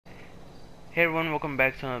Hey everyone, welcome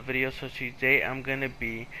back to another video. So today I'm gonna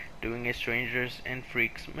be doing a Strangers and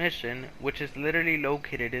Freaks mission, which is literally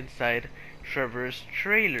located inside Trevor's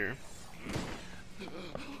trailer.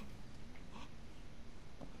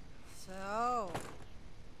 So,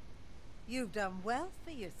 you've done well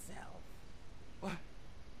for yourself. What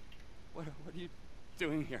are you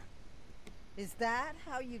doing here? Is that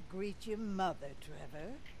how you greet your mother,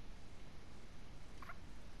 Trevor?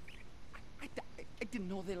 I didn't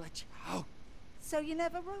know they let you out. So you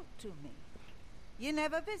never wrote to me? You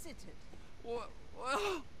never visited? Well,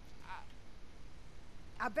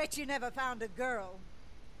 I bet you never found a girl.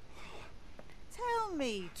 Tell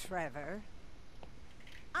me, Trevor,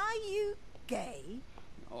 are you gay?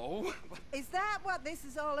 no. Is that what this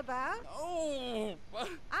is all about? No.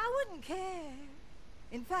 I wouldn't care.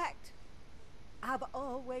 In fact, I've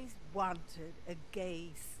always wanted a gay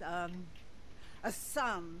son. A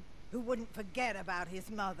son who wouldn't forget about his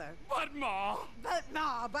mother. But Ma. But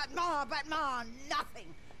Ma,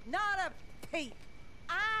 nothing. Not a peep.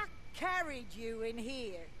 I carried you in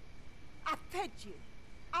here. I fed you.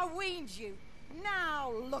 I weaned you.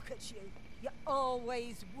 Now look at you. You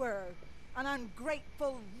always were an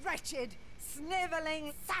ungrateful, wretched,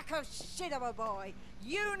 sniveling sack of shit of a boy.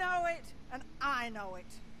 You know it, and I know it.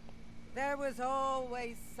 There was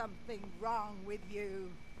always something wrong with you.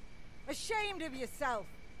 Ashamed of yourself.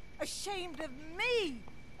 Ashamed of me,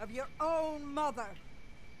 of your own mother.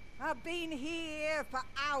 I've been here for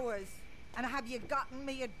hours, and have you gotten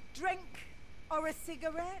me a drink, or a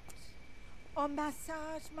cigarette, or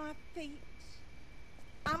massage my feet?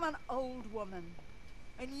 I'm an old woman,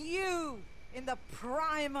 and you, in the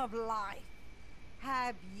prime of life,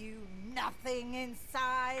 have you nothing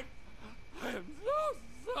inside? I am so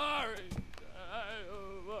sorry.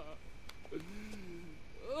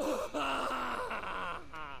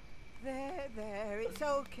 There, it's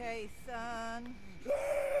okay, son.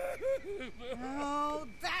 Oh,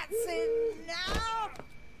 that's enough!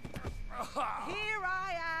 Here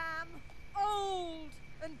I am, old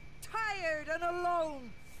and tired and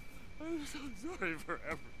alone. I'm so sorry for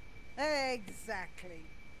everything. Exactly.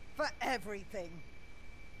 For everything.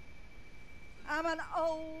 I'm an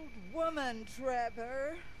old woman,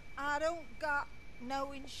 Trevor. I don't got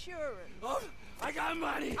no insurance. Oh, I got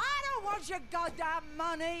money. I don't want your goddamn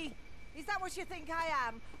money. Is that what you think I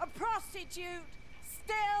am? A prostitute?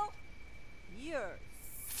 Still? You're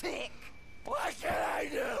sick. What can I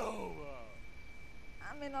do?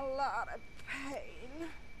 I'm in a lot of pain.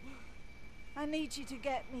 I need you to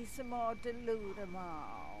get me some more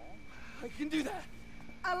Deludamol. I can do that.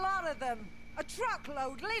 A lot of them. A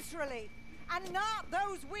truckload, literally. And not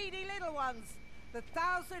those weedy little ones. The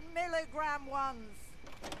 1,000 milligram ones.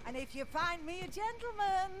 And if you find me a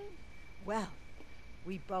gentleman, well,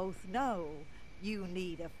 we both know you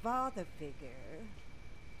need a father figure.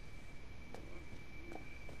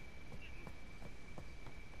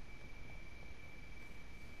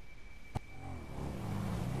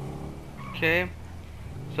 Okay,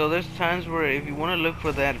 so there's times where if you want to look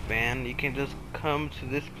for that van, you can just come to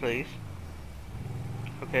this place.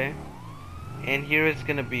 Okay, and here it's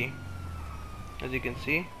gonna be, as you can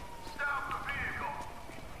see.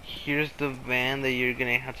 Here's the van that you're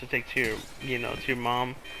gonna have to take to your, to your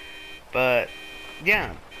mom. But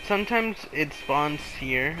yeah, sometimes it spawns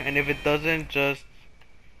here, and if it doesn't, just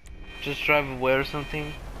drive away or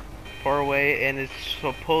something far away, and it's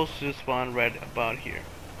supposed to spawn right about here.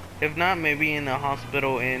 If not, maybe in a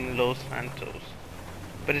hospital in Los Santos.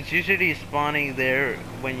 But it's usually spawning there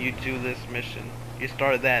when you do this mission. You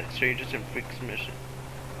start that Strangers and Freaks mission.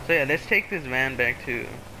 So yeah, let's take this van back to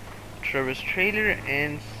Trevor's trailer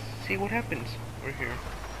and see what happens. We're here.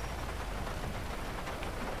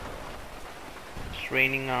 It's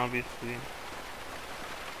raining, obviously.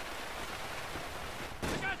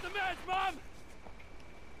 I got the meds, Mom!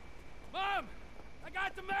 Mom! I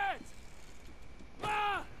got the meds!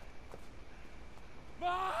 Mom!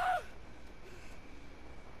 Mom!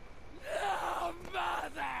 No,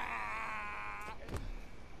 Mother!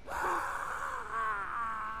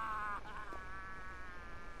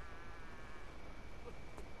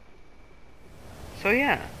 So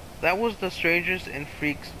yeah, that was the Strangers and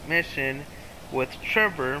Freaks mission with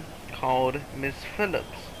Trevor called Miss Phillips.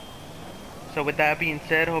 So with that being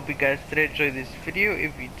said, hope you guys did enjoy this video.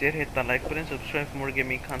 If you did, hit the like button, subscribe for more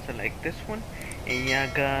gaming content like this one. And yeah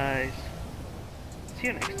guys, see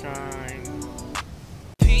you next time.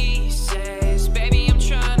 Peace.